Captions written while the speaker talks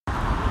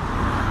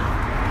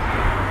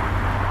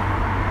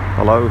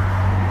Hello,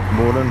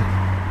 morning.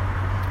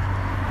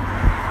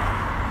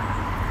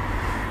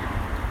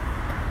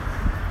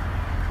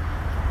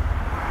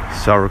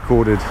 So I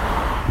recorded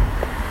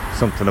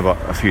something about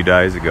a few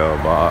days ago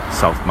about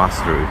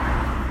self-mastery,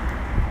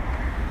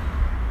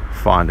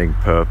 finding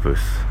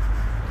purpose,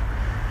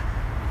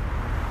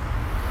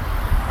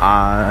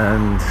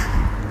 and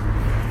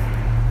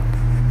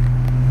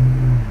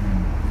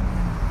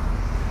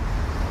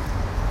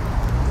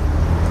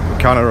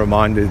kind of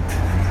reminded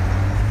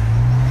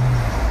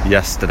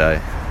yesterday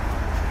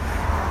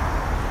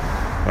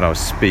when I was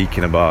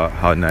speaking about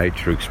how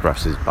nature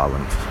expresses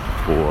balance,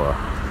 or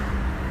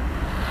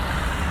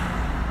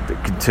the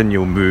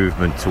continual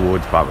movement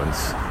towards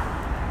balance,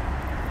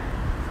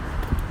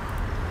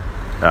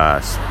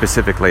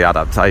 specifically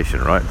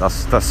adaptation, right?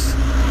 That's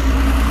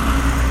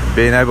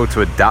being able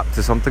to adapt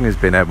to something, is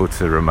being able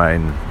to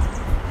remain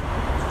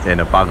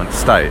in a balanced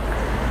state.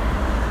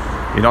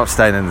 You're not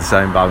staying in the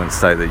same balanced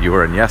state that you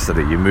were in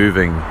yesterday. You're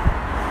moving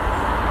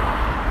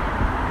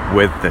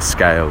with the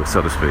scale,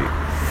 so to speak.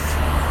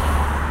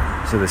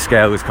 So the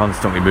scale is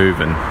constantly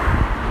moving.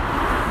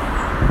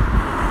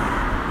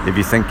 If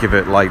you think of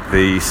it like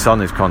the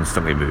sun is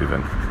constantly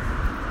moving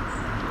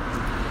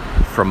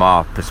from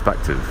our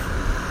perspective.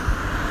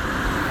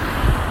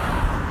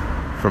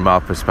 From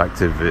our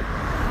perspective, it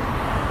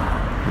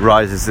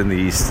rises in the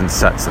east and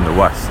sets in the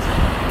west.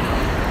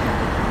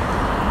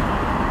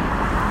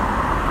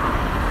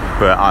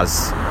 But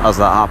as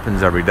that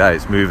happens every day,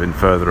 it's moving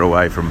further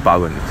away from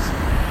balance.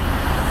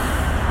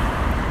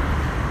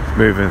 It's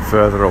moving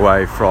further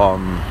away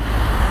from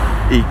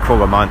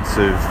equal amounts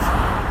of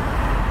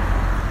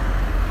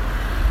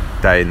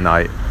day and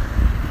night,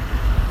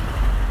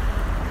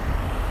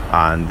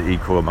 and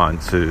equal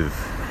amounts of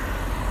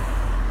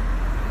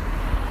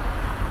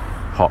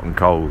hot and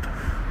cold,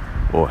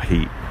 or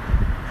heat.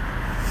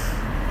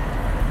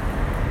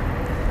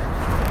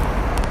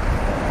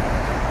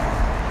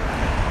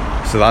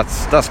 So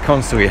that's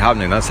constantly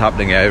happening. That's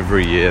happening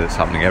every year. It's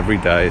happening every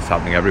day. It's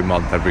happening every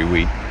month, every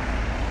week.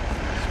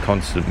 It's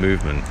constant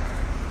movement.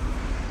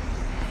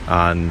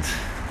 And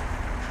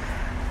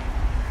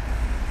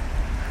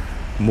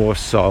more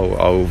so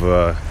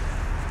over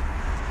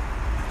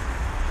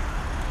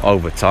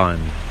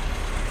time.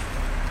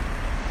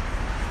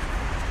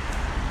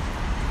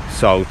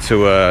 So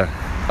to a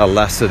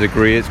lesser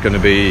degree, it's going to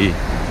be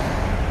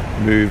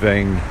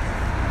moving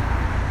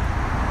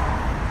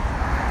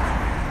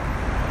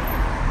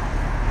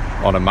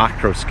on a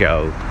macro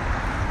scale,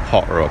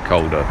 hotter or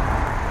colder.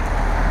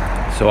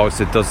 So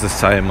obviously it does the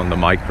same on the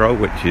micro,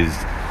 which is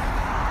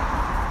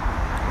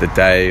the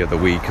day or the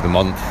week or the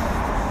month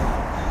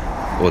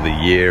or the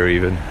year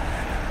even.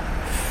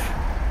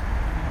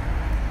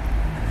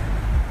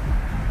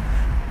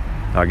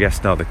 I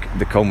guess now the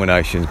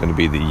culmination is going to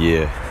be the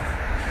year,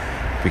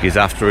 because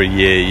after a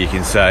year you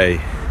can say,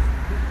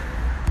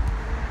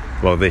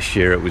 well, this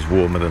year it was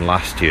warmer than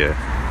last year,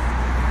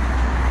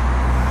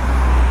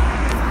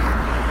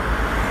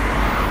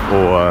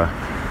 or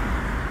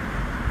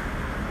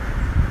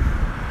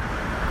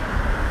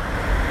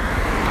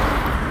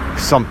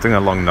something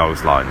along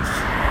those lines.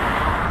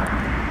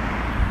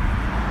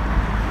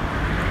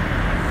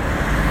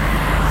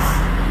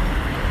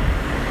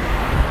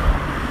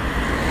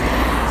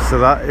 So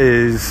that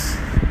is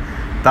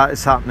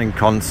happening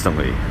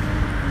constantly,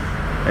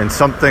 and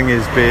something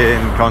is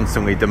being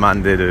constantly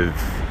demanded of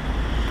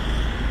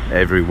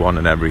everyone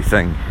and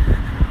everything,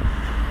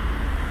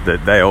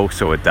 that they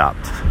also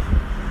adapt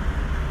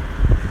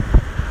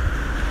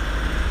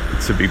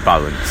to be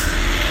balanced.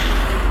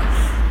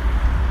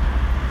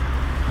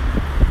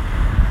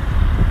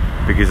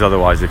 Because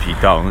otherwise, if you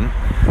don't,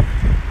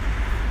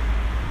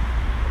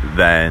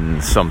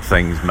 then some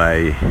things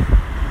may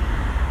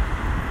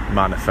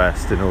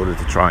manifest in order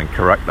to try and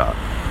correct that,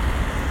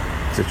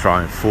 to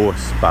try and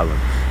force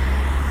balance.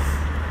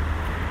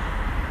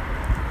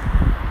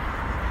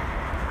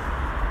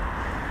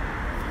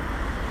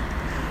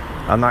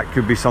 And that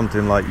could be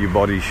something like your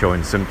body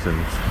showing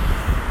symptoms.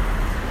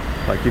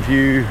 Like if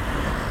you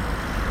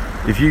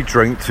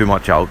drink too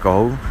much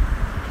alcohol,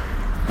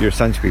 you're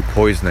essentially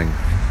poisoning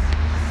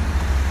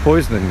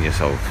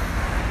yourself.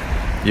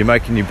 You're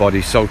making your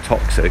body so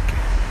toxic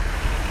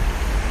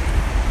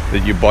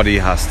that your body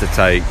has to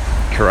take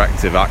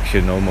corrective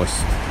action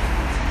almost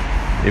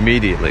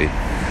immediately.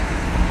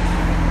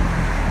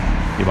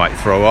 You might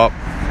throw up.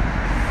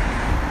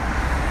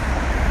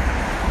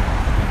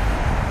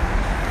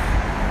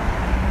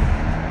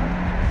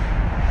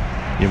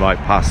 You might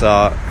pass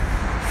out.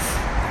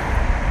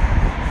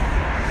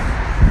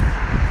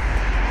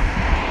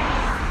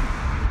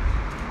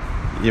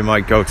 You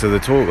might go to the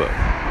toilet.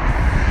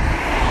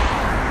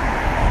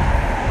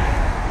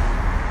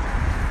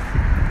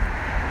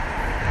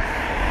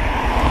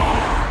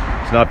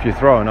 So now if you're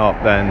throwing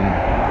up, then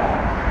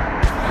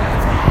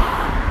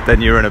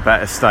you're in a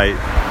better state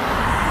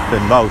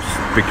than most,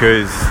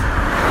 because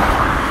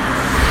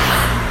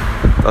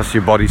that's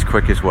your body's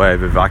quickest way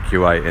of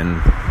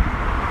evacuating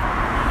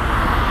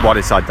what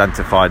is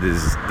identified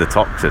as the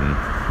toxin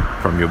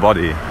from your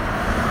body.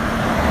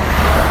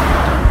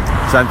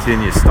 It's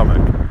emptying your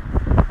stomach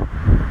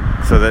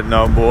so that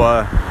no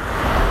more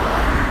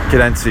can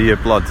enter your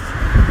blood.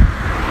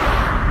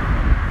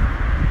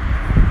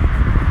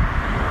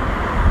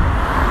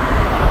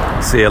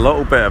 See, a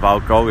little bit of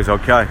alcohol is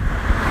okay.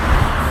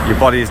 Your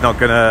body is not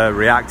going to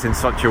react in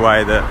such a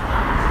way that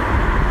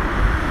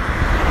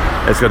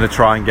it's going to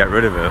try and get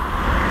rid of it.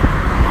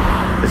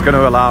 It's going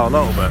to allow a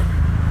little bit.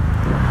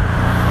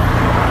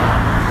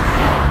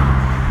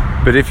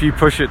 But if you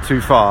push it too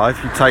far,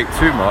 if you take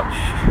too much,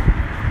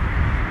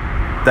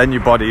 then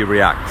your body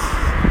reacts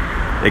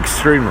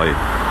extremely,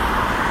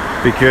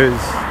 because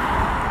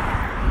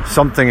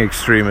something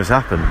extreme has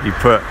happened. You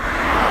put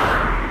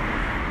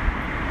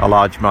a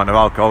large amount of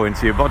alcohol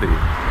into your body,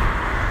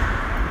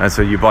 and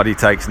so your body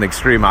takes an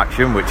extreme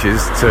action, which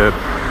is to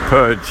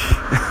purge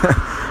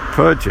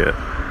it.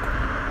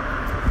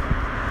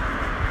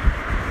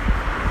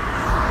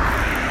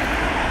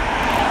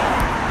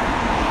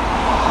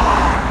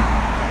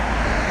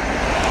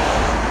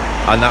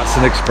 And that's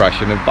an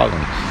expression of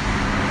balance.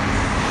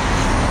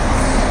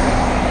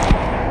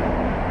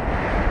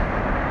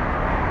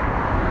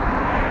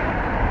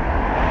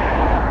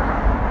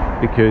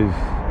 Because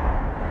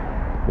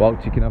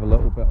whilst you can have a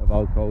little bit of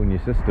alcohol in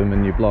your system,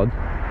 in your blood,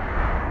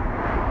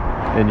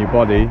 in your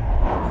body,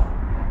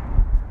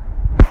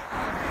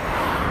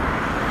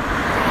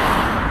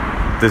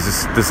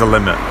 there's a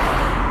limit.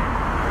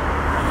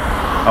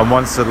 And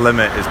once the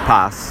limit is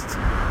passed,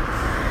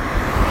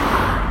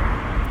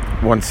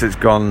 once it's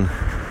gone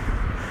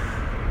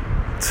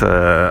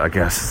to, I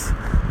guess,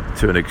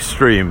 to an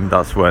extreme,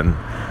 that's when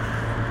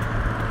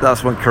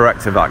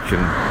corrective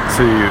action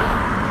to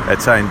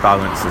attain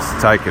balance is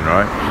taken,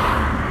 right?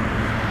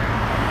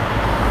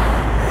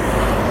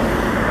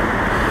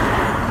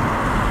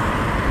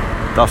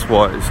 That's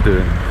what it's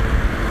doing.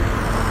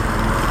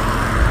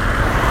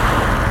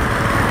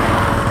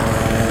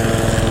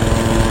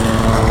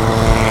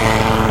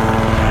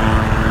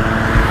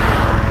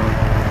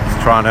 It's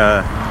trying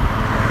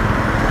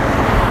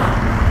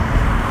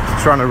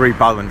to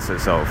rebalance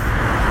itself.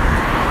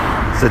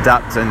 It's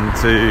adapting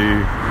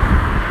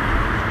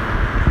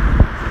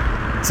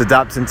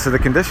to the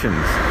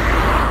conditions.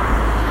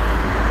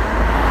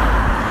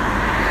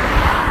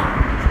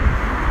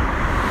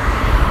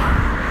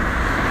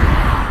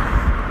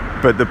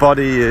 But the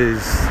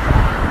body's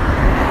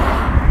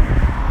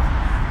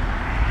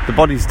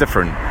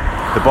different.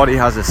 The body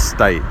has a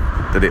state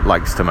that it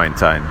likes to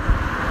maintain.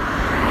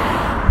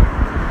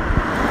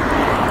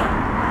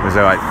 Was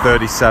it like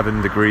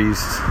 37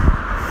 degrees?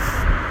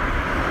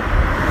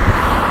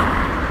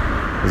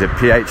 Is it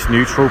pH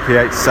neutral,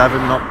 pH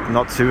 7,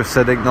 not too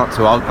acidic, not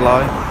too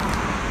alkali?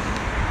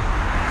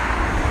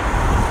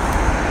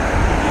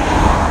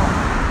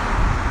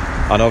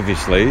 And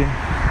obviously,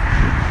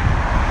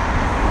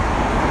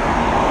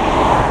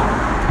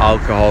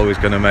 alcohol is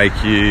going to make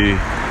you,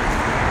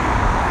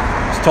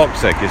 it's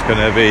toxic, it's going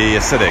to be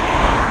acidic,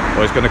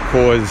 or it's going to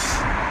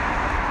cause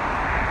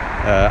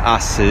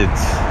acid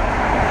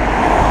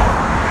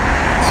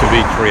to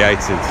be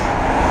created.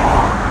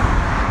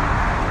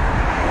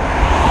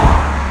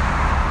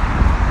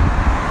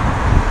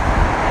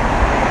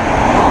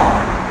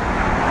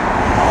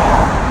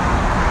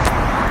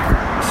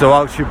 So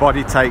whilst your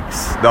body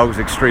takes those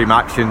extreme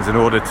actions in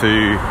order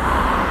to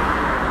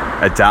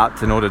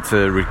adapt, in order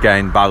to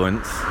regain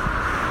balance,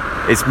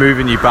 it's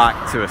moving you back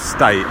to a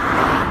state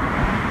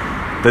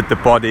that the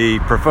body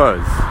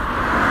prefers,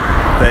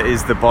 that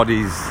is the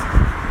body's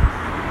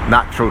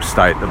natural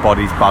state, the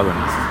body's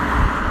balance.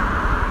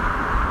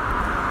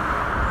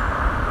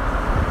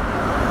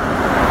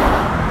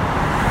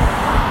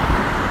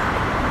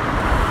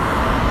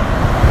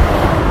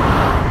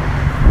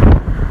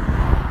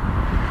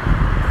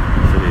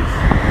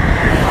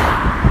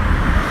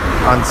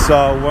 And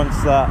so once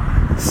that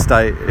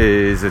state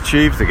is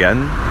achieved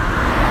again,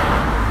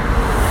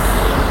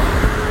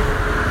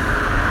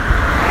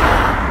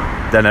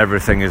 then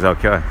everything is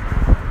okay.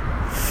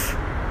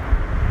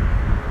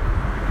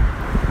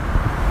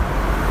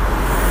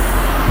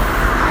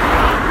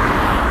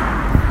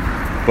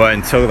 But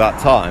until that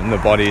time, the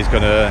body is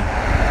going to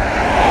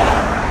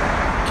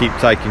keep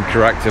taking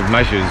corrective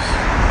measures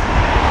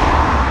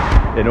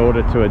in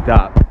order to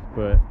adapt.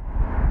 But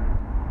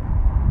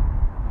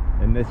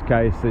in this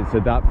case, it's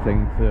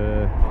adapting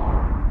to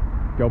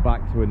go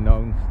back to a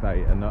known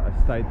state and not a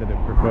state that it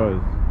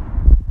prefers,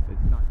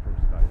 its natural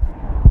state.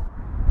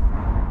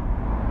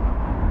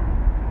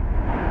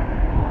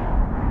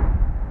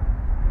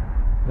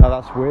 Now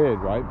that's weird,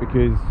 right?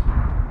 Because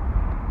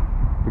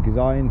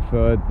I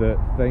inferred that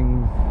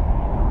things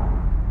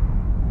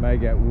may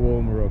get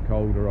warmer or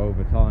colder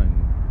over time.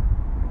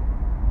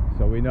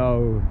 So we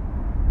know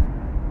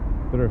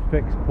there are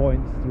fixed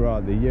points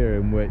throughout the year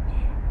in which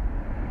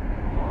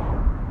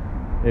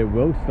it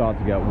will start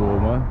to get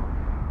warmer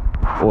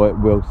or it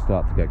will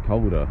start to get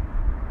colder.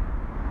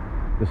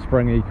 The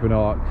spring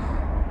equinox,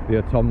 the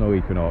autumnal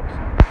equinox,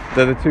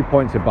 they're the 2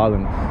 points of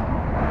balance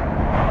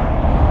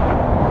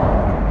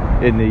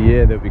in the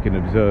year that we can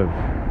observe.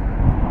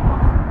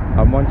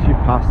 And once you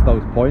pass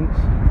those points,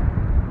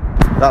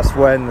 that's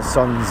when the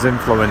sun's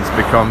influence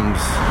becomes,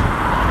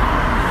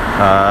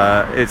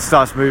 it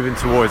starts moving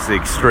towards the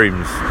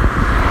extremes.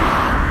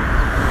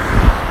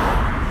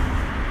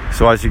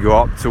 So as you go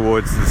up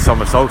towards the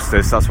summer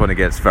solstice, that's when it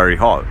gets very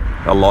hot,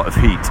 a lot of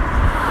heat,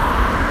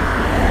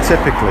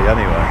 typically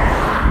anyway.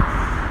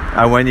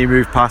 And when you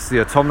move past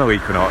the autumnal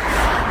equinox,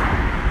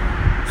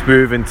 it's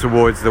moving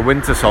towards the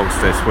winter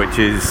solstice, which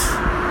is,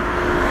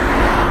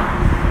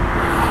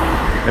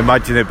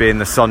 imagine it being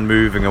the sun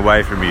moving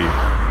away from you.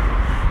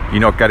 You're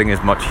not getting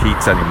as much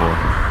heat anymore.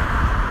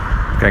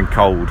 It's getting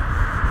cold.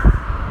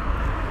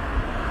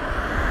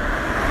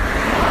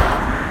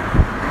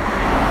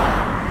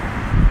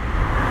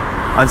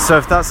 And so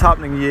if that's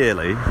happening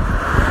yearly,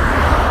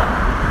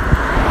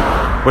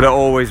 but it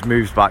always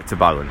moves back to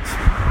balance.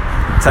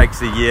 It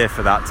takes a year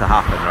for that to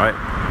happen, right?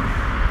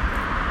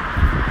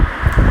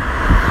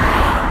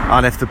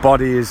 And if the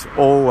body is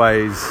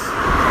always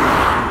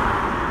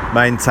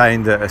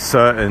maintained at a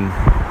certain,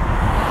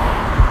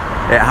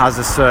 it has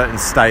a certain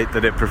state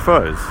that it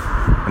prefers,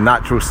 a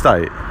natural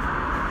state.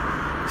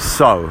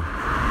 So,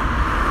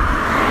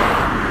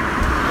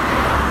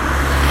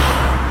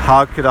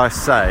 how could I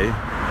say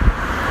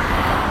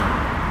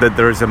that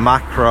there is a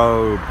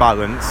macro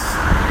balance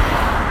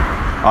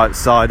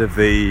outside of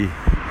the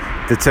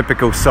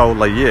typical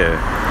solar year,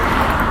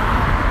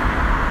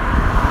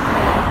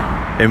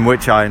 in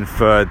which I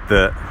inferred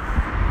that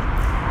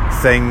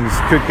things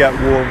could get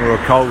warmer or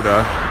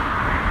colder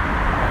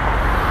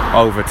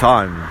over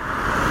time?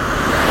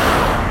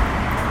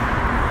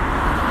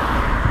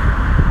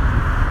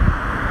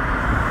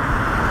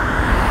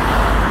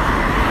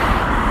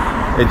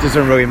 It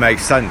doesn't really make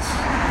sense.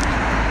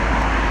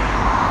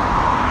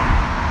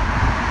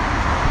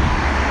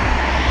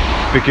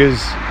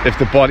 Because if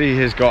the body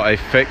has got a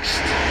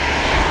fixed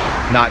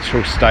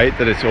natural state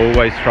that it's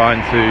always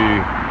trying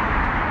to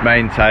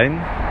maintain,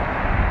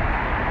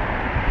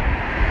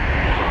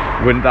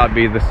 wouldn't that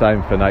be the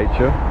same for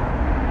nature?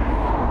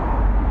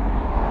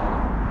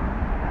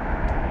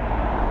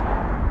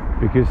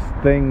 Because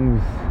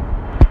things,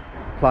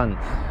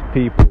 plants,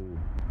 people,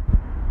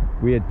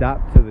 we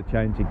adapt to the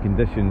changing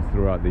conditions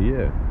throughout the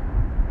year.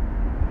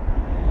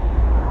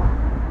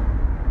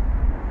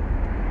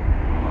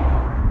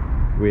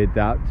 We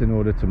adapt in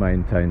order to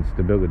maintain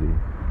stability,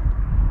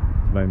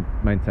 to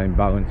maintain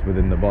balance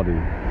within the body.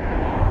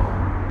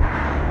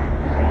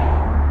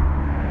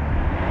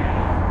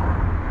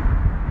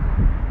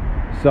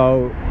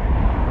 So,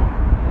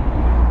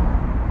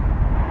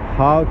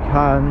 how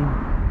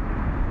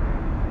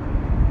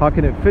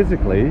can it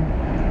physically,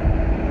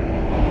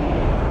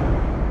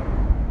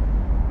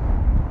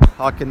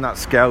 how can that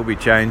scale be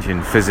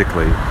changing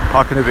physically?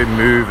 How can it be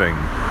moving?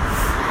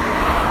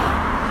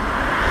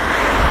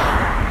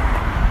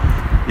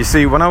 You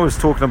see, when I was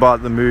talking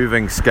about the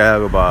moving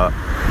scale, about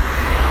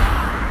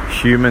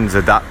humans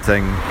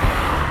adapting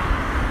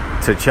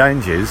to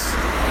changes,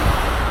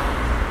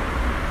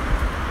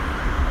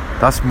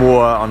 that's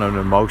more on an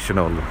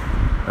emotional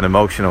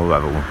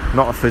level,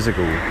 not a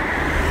physical.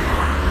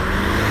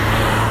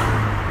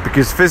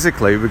 Because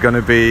physically, we're going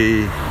to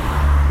be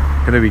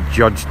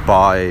judged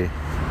by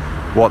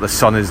what the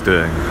sun is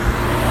doing,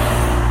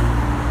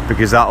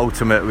 because that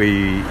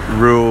ultimately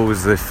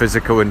rules the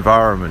physical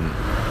environment.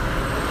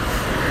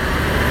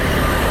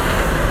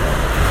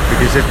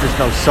 Because if there's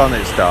no sun,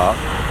 it's dark.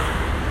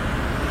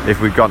 If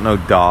we've got no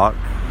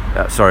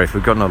if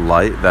we've got no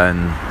light,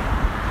 then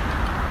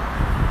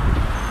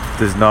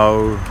there's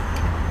no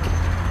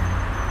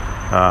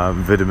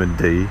vitamin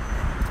D.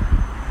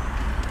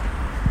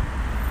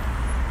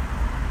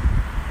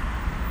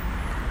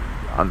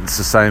 And it's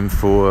the same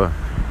for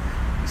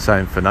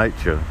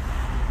nature.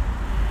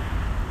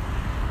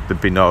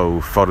 There'd be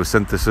no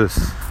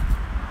photosynthesis.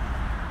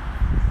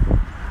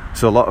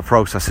 So a lot of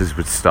processes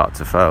would start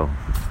to fail.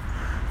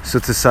 So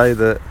to say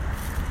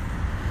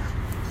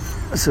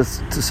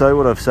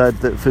what I've said,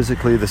 that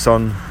physically the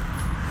sun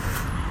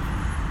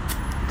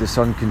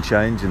can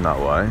change in that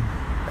way,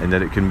 and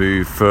that it can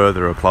move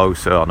further or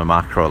closer on a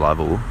macro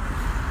level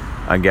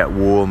and get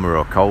warmer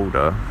or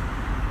colder.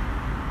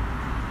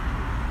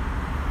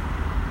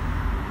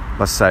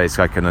 Let's say it's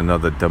like in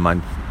another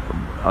dimension,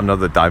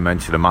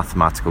 a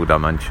mathematical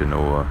dimension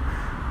or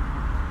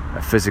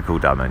a physical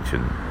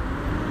dimension.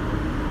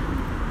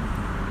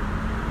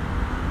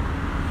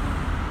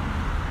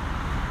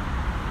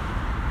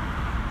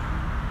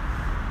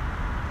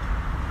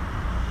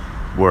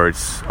 Where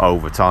it's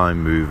over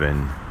time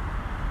moving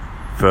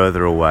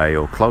further away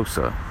or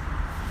closer.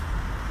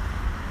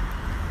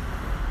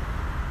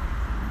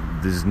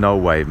 There's no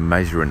way of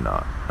measuring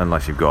that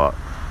unless you've got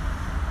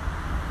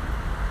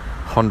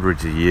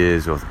hundreds of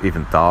years or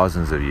even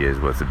thousands of years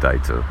worth of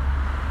data.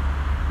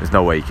 There's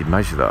no way you can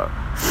measure that.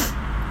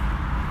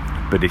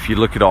 But if you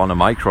look at it on a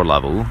micro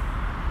level,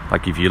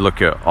 like if you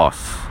look at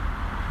us,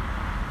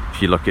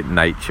 if you look at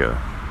nature,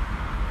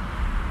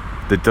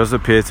 there does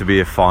appear to be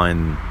a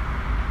fine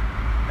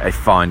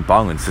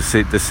balance.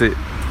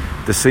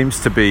 There seems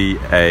to be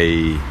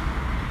a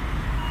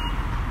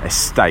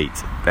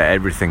state that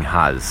everything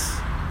has,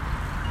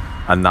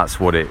 and that's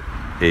what it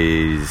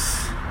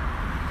is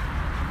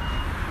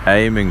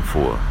aiming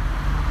for.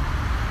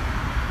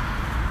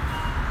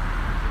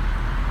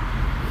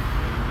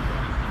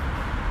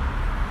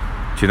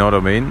 Do you know what I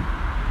mean?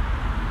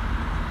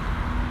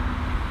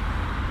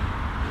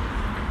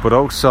 But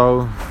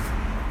also,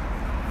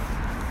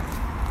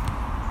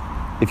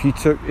 if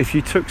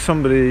you took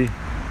somebody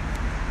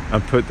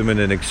and put them in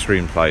an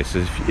extreme place,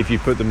 if you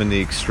put them in the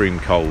extreme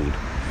cold,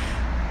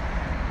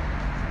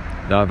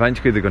 now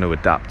eventually they're going to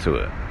adapt to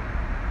it.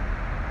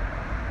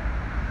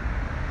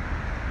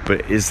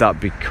 But is that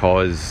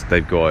because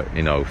they've got,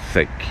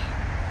 thick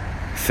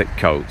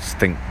coats,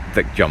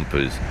 thick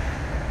jumpers,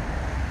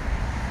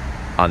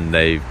 and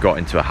they've got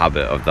into a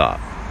habit of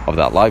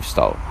that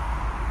lifestyle?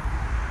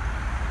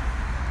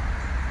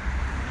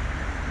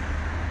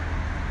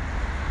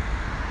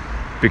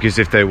 Because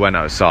if they went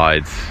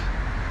outside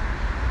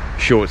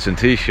shorts and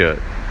t-shirt,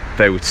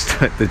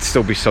 they'd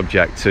still be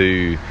subject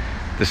to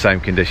the same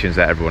conditions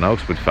that everyone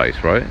else would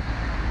face, right?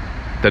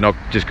 They're not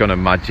just going to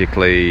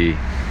magically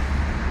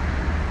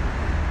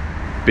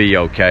be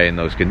okay in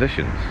those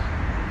conditions.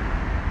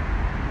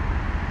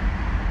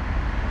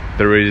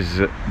 There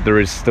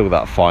is still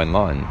that fine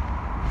line.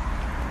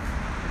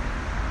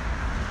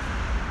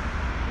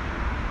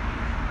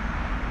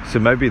 So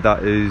maybe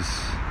that is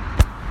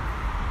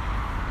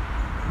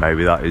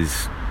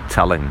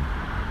telling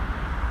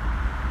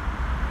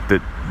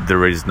that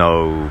there is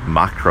no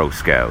macro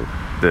scale,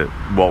 that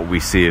what we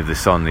see of the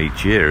sun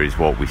each year is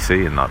what we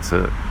see, and that's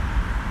it.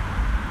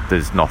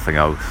 There's nothing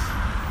else.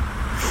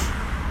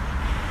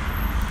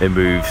 It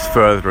moves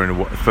further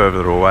and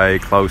further away,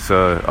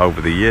 closer over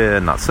the year,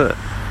 and that's it.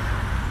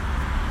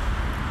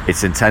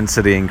 Its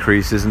intensity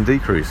increases and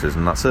decreases,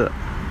 and that's it.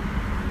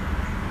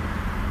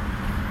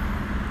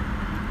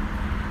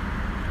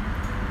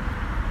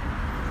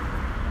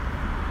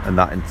 And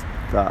that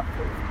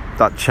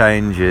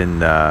change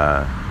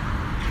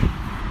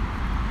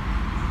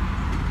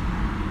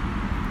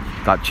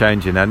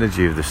in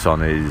energy of the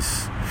sun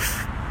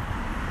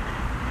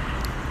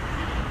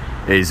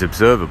is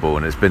observable,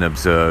 and it's been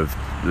observed.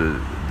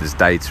 There's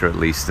data at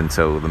least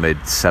until the mid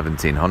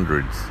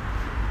 1700s,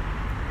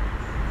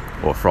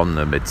 or from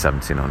the mid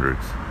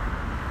 1700s,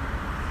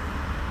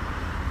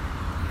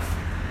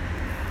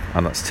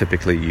 and that's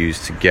typically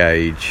used to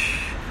gauge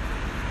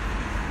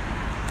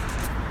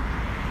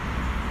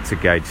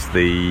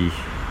the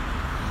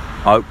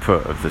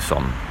output of the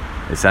sun,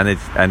 its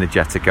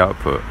energetic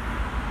output.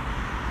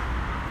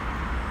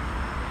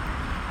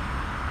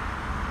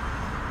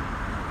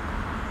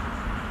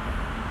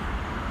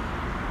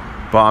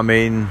 But I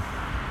mean,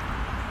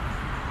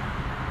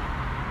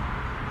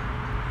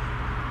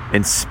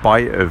 in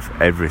spite of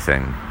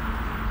everything,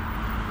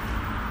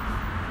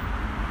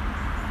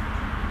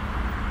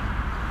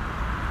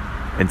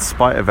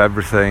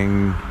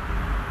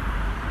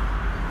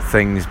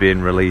 things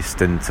being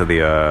released into the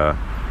air,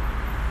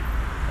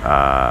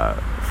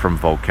 from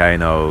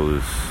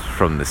volcanoes,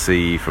 from the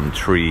sea, from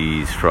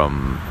trees,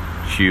 from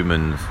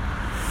humans,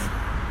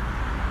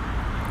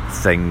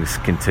 things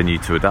continue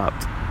to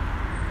adapt.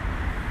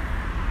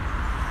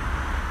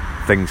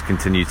 Things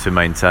continue to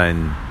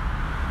maintain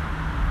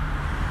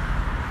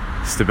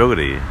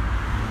stability.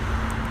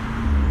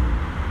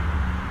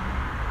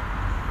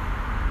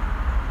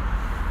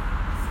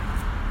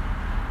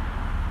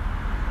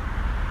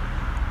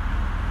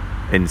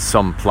 In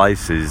some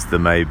places there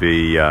may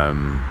be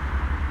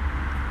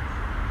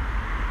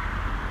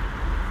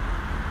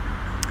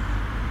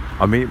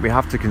we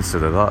have to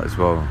consider that as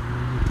well,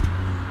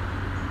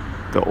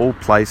 that all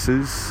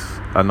places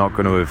are not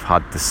going to have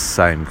had the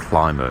same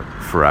climate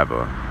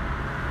forever.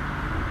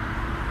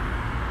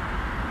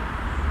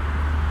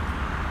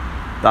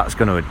 That's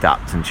going to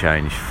adapt and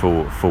change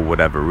for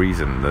whatever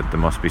reason. That there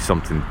must be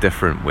something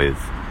different with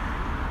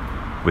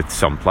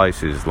some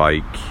places,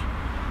 like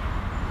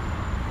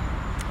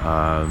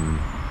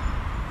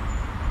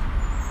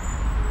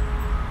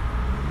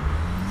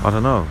I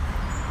don't know.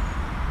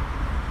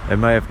 It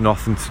may have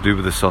nothing to do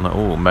with the sun at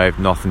all. It may have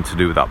nothing to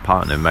do with that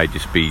pattern. It may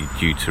just be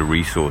due to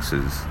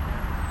resources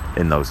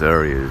in those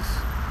areas.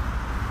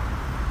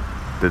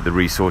 That the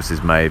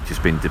resources may have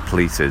just been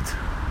depleted,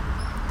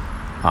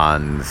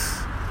 and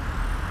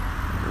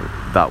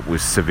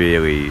that's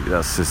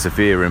a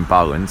severe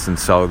imbalance, and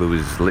so there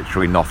was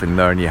literally nothing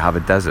there, and you have a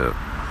desert.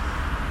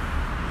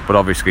 But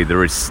obviously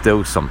there is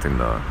still something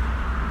there.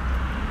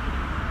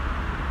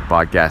 But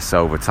I guess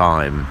over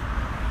time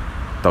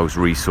those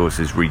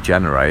resources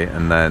regenerate,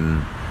 and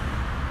then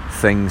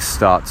things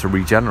start to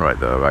regenerate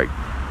there, like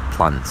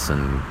plants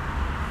and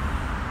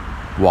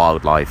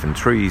wildlife and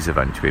trees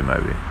eventually,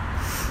 maybe.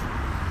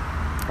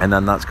 And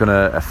then that's going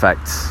to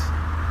affect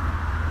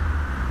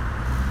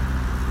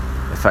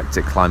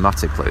it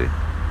climatically,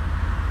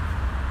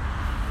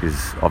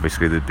 because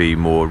obviously there'd be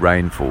more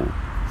rainfall.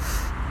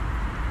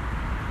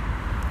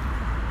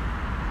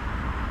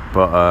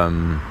 But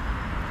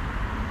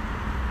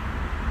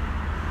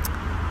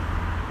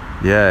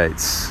yeah,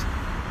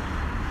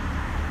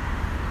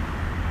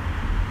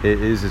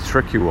 it is a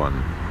tricky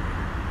one.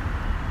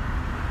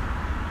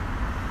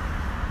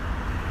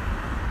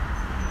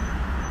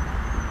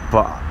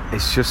 But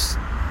it's just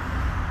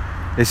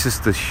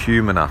the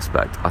human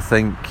aspect. I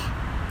think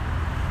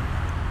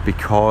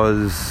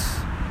because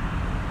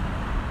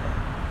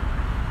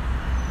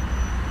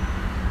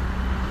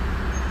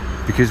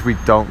we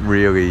don't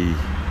really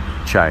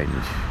change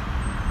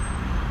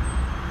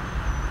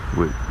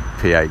with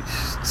pH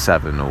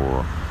 7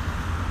 or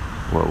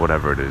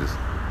whatever it is,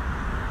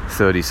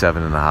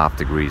 37.5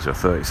 degrees or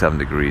 37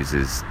 degrees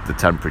is the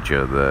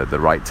temperature, the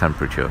right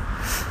temperature.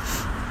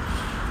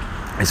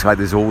 It's like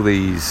there's all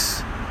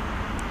these,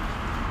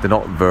 they're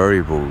not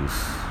variables,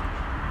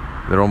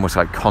 they're almost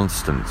like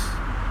constants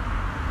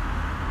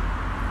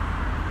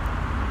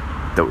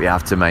that we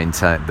have to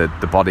maintain, that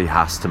the body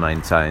has to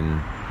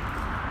maintain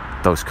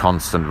those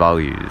constant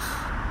values.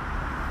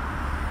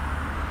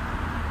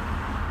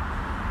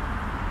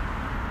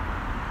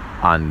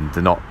 And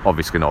they're not,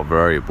 obviously not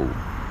variable,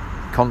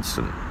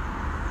 constant,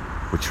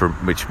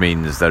 which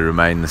means they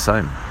remain the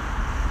same.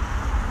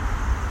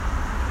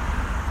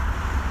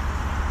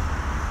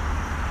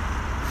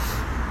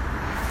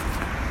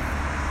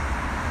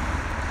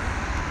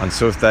 And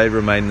so if they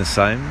remain the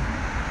same,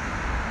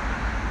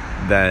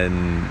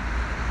 then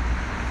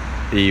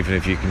even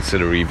if you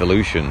consider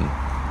evolution,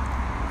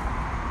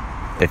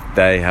 if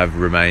they have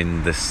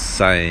remained the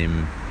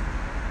same,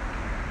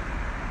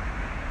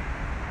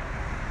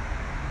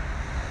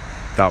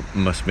 that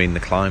must mean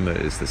the climate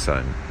is the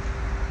same.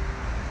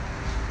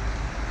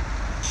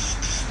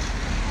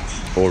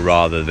 Or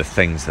rather, the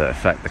things that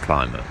affect the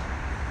climate,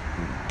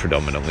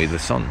 predominantly the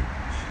sun.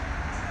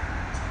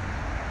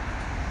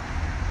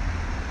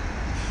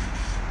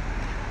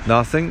 Now,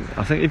 I think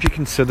if you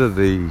consider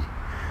the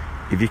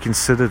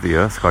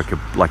Earth like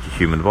a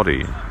human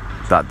body,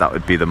 that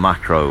would be the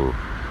macro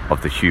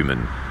of the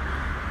human,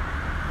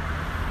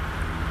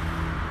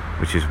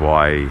 which is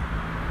why,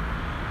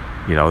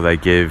 you know, they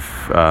give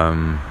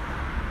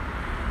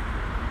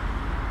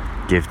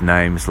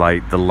names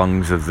like the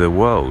lungs of the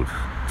world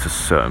to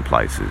certain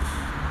places.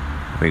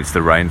 I think it's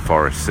the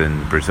rainforests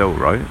in Brazil,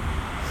 right?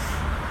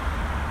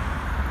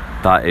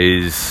 That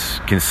is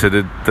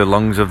considered the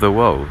lungs of the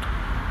world.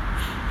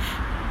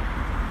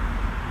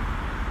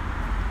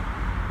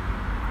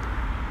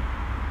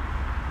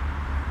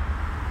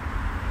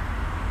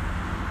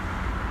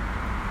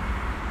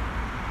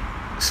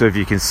 So if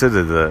you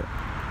consider that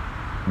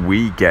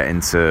we get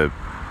into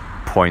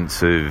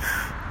points of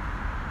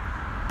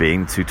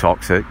being too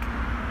toxic,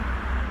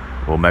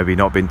 or maybe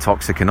not being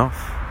toxic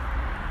enough,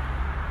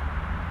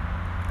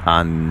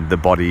 and the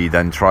body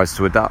then tries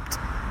to adapt,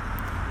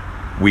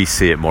 we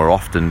see it more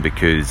often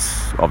because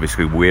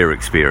obviously we're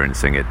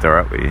experiencing it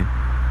directly,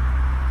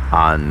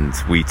 and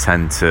we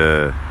tend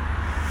to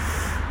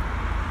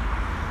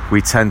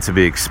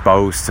be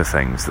exposed to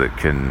things that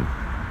can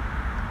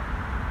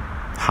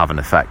have an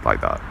effect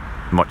like that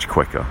much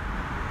quicker.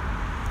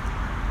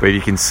 But if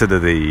you consider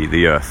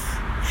the Earth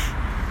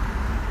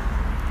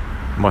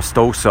must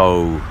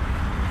also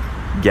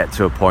get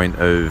to a point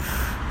of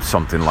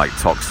something like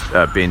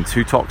being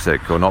too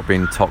toxic or not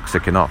being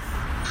toxic enough.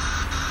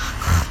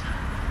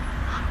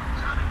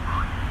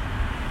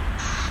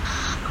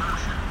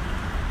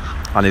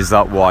 And is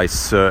that why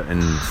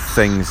certain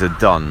things are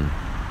done?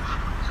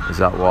 Is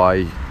that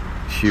why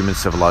human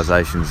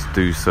civilizations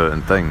do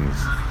certain things?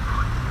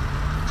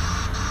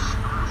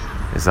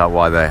 Is that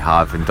why they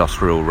have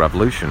industrial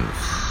revolutions?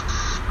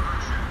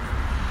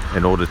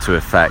 In order to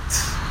affect,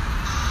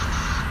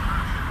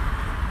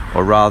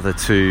 or rather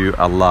to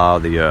allow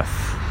the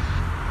Earth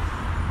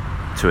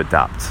to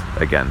adapt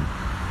again,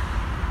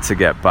 to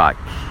get back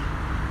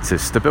to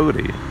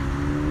stability.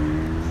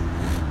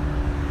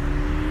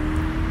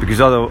 Because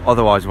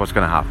otherwise what's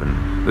going to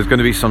happen? There's going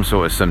to be some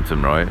sort of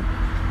symptom, right?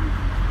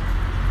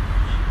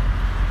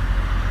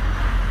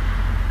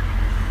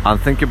 And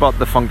think about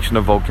the function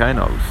of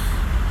volcanoes.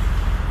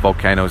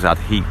 Volcanoes add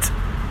heat.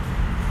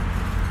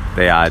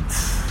 They add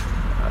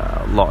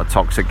a lot of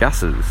toxic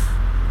gases.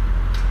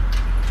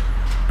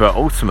 But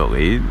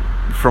ultimately,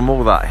 from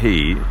all that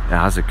heat, it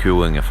has a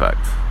cooling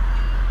effect.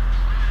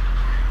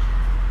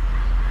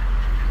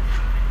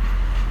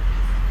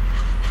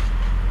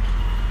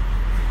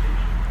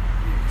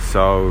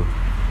 So,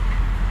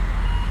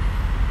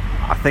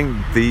 I think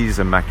these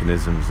are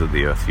mechanisms that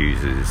the Earth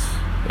uses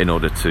in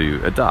order to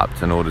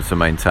adapt, in order to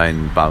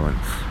maintain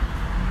balance,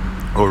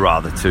 or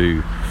rather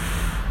to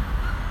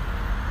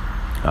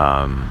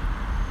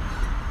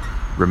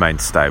remain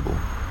stable.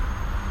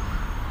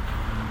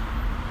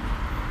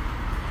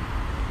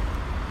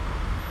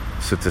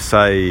 So to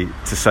say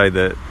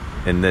that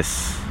in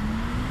this,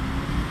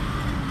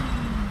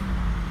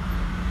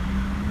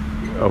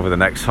 over the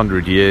next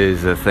 100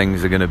 years, that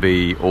things are going to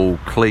be all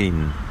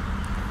clean,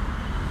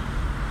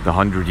 the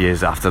 100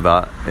 years after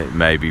that, it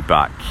may be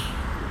back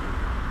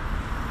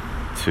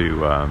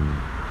to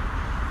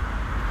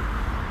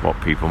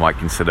what people might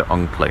consider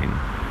unclean.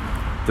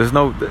 There's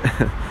no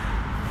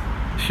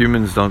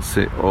humans don't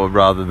see, or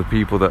rather the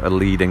people that are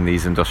leading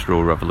these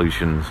industrial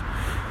revolutions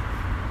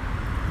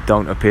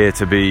don't appear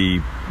to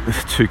be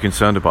too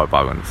concerned about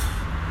balance.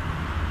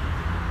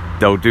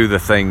 They'll do the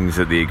things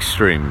at the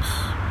extremes,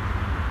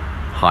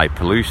 high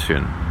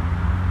pollution,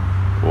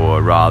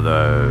 or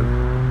rather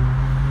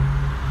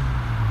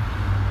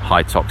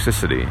high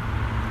toxicity,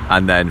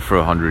 and then for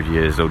 100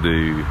 years they'll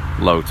do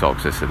low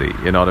toxicity.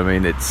 You know what I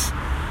mean?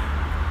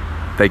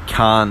 They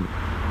can't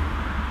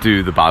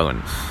do the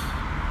balance,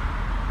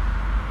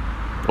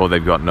 or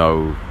they've got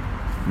no,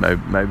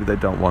 maybe they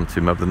don't want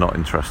to, maybe they're not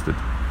interested,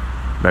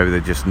 maybe they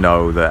just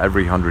know that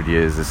every 100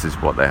 years this is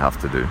what they have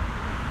to do.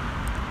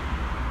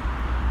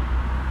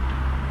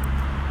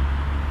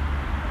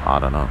 I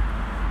don't know.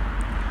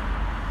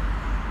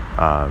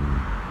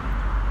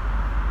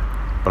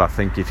 But I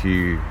think if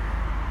you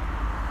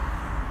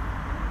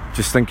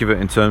just think of it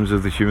in terms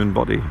of the human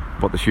body,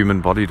 what the human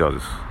body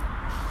does,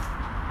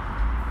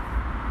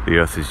 the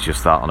earth is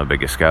just that on a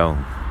bigger scale,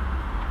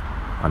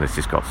 and it's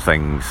just got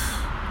things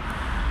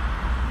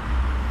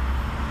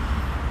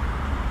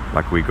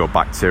like we got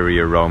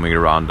bacteria roaming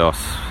around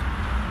us.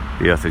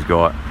 The earth has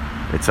got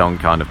its own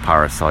kind of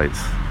parasites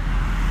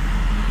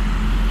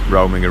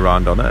roaming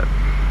around on it.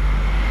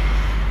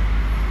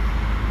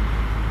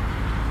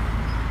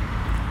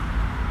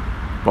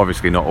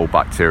 Obviously not all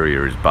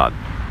bacteria is bad.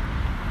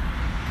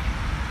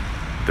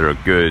 There are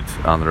good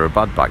and there are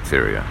bad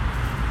bacteria,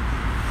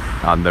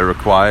 and they're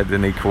required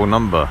in equal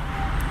number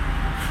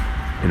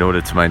in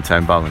order to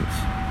maintain balance,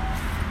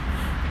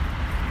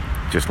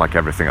 just like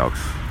everything else.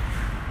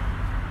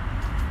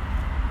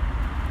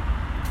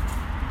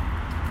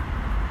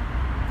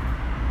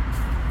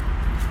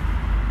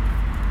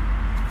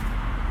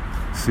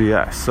 So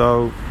yeah,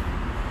 so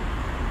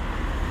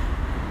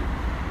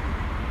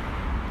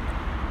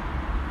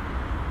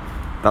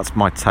that's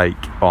my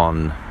take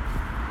on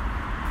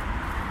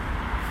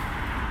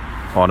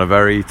a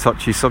very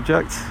touchy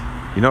subject.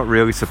 You're not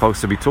really supposed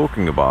to be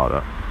talking about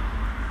it,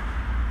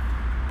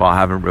 but I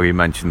haven't really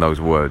mentioned those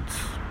words.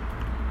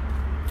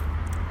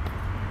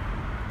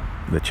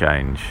 The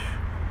change.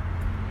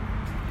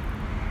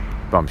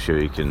 But I'm sure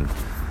you can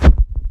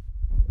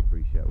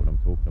appreciate what I'm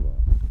talking about.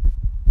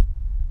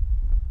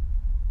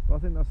 But I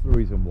think that's the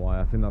reason why.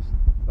 I think that's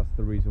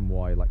the reason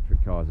why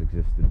electric cars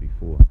existed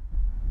before.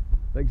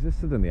 They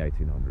existed in the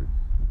 1800s.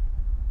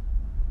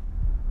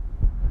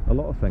 A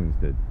lot of things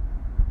did.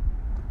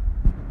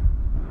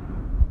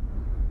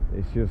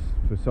 It's just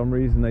for some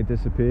reason they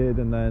disappeared,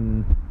 and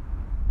then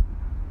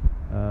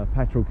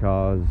petrol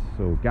cars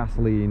or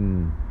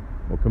gasoline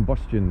or the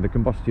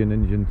combustion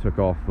engine took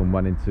off and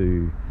went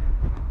into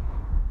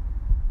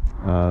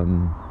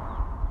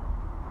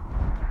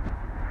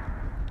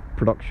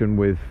production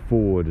with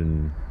Ford,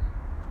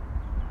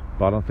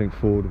 but I don't think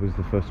Ford was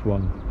the first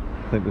one.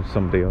 I think there was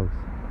somebody else.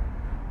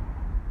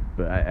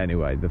 But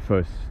anyway, the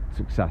first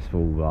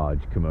successful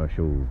large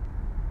commercial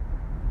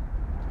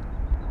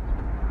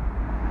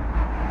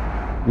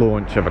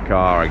launch of a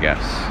car, I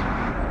guess.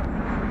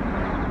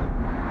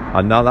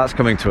 And now that's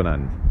coming to an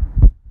end.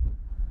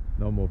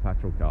 No more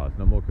petrol cars,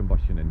 no more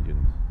combustion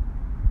engines.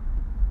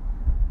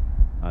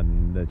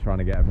 And they're trying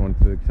to get everyone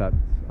to accept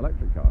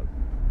electric cars.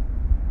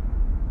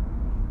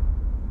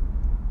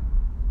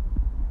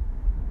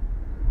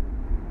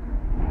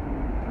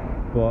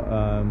 But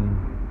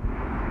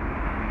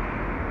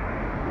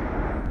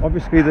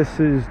obviously this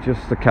is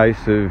just a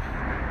case of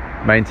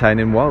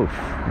maintaining wealth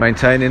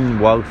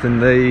in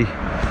the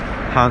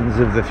hands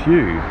of the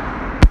few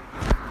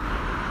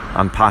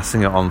and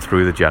passing it on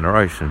through the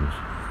generations,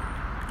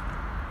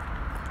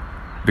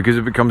 because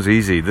it becomes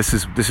easy. This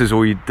is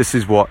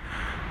what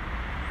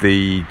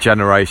the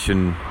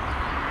generation,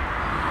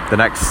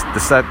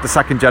 the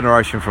second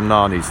generation from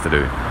now needs to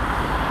do.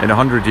 In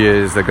 100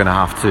 years they're going to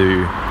have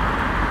to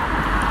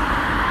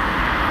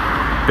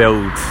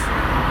build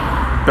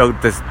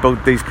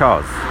these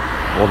cars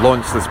or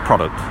launch this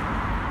product,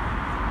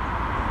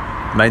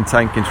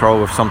 maintain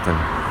control of something.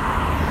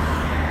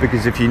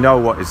 Because if you know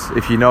what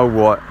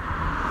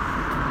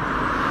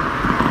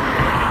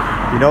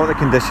the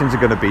conditions are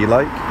going to be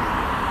like,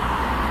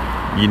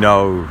 you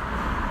know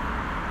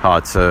how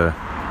to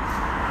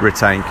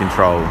retain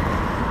control,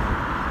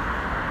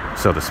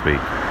 so to speak.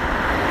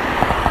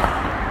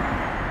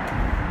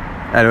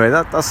 Anyway,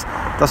 that's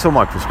all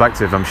my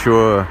perspective. I'm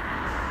sure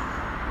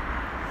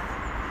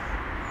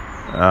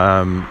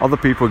other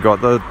people got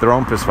their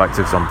own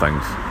perspectives on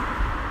things.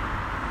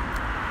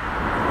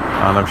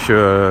 And I'm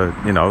sure,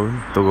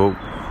 they'll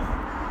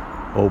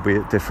all be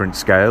at different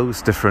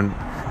scales, different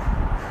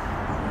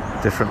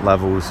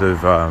levels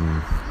of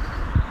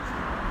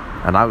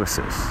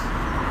analysis.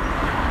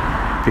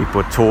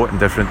 People are taught in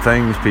different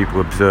things.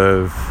 People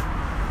observe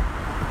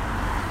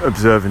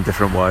in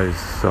different ways.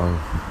 So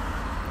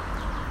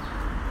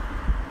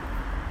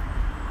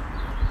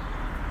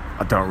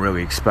I don't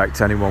really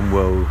expect anyone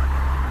will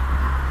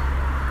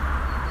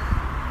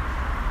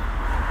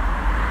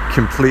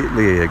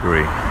completely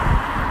agree.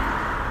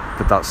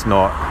 But it's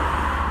not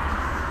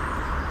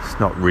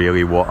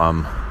really what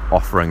I'm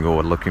offering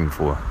or looking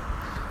for.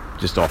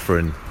 Just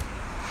offering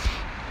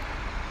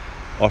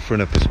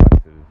a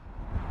perspective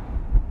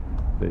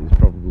that is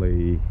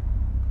probably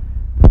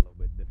a little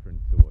bit different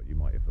to what you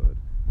might have heard.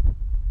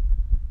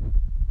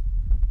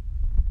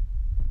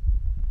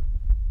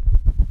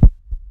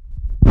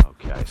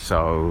 Okay,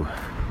 so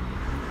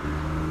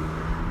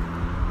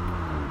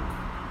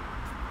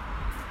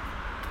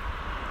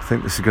I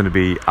think this is going to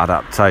be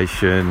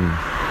adaptation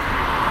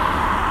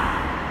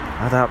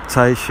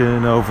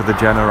over the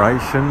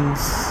generations.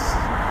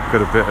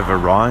 Got a bit of a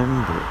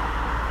rhyme, but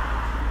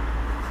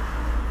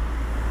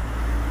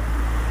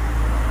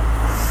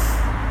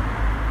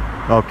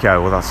okay,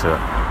 well that's it.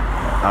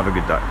 Have a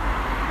good day.